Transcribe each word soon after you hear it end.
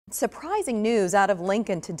Surprising news out of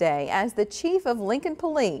Lincoln today as the chief of Lincoln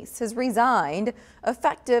Police has resigned,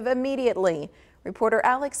 effective immediately. Reporter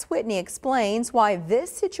Alex Whitney explains why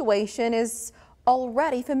this situation is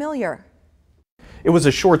already familiar. It was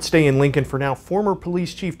a short stay in Lincoln for now former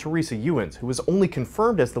Police Chief Theresa Ewins, who was only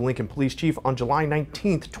confirmed as the Lincoln Police Chief on July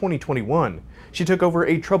 19, 2021. She took over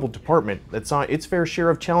a troubled department that saw its fair share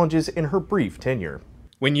of challenges in her brief tenure.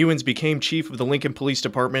 When Ewins became chief of the Lincoln Police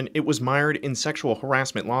Department, it was mired in sexual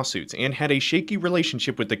harassment lawsuits and had a shaky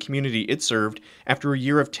relationship with the community it served after a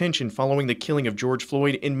year of tension following the killing of George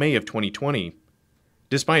Floyd in May of 2020.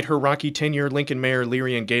 Despite her rocky tenure, Lincoln Mayor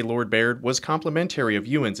Leary Gaylord Baird was complimentary of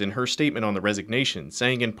Ewins in her statement on the resignation,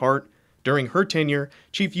 saying in part, "During her tenure,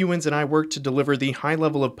 Chief Ewins and I worked to deliver the high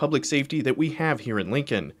level of public safety that we have here in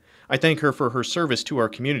Lincoln. I thank her for her service to our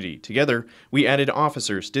community. Together, we added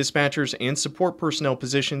officers, dispatchers, and support personnel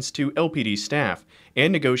positions to LPD staff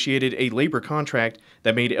and negotiated a labor contract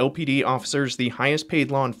that made LPD officers the highest paid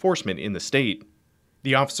law enforcement in the state."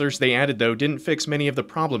 The officers they added, though, didn't fix many of the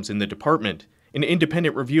problems in the department. An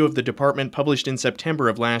independent review of the department published in September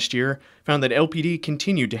of last year found that LPD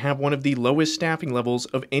continued to have one of the lowest staffing levels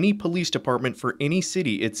of any police department for any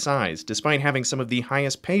city its size, despite having some of the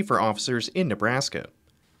highest pay for officers in Nebraska.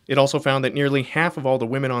 It also found that nearly half of all the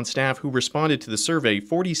women on staff who responded to the survey,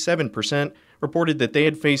 47%, reported that they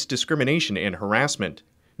had faced discrimination and harassment.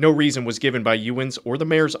 No reason was given by Ewins or the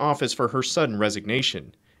mayor's office for her sudden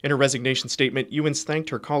resignation. In her resignation statement, Ewins thanked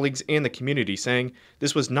her colleagues and the community, saying,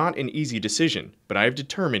 "This was not an easy decision, but I have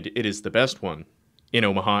determined it is the best one." In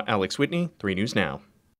Omaha, Alex Whitney, 3 News Now.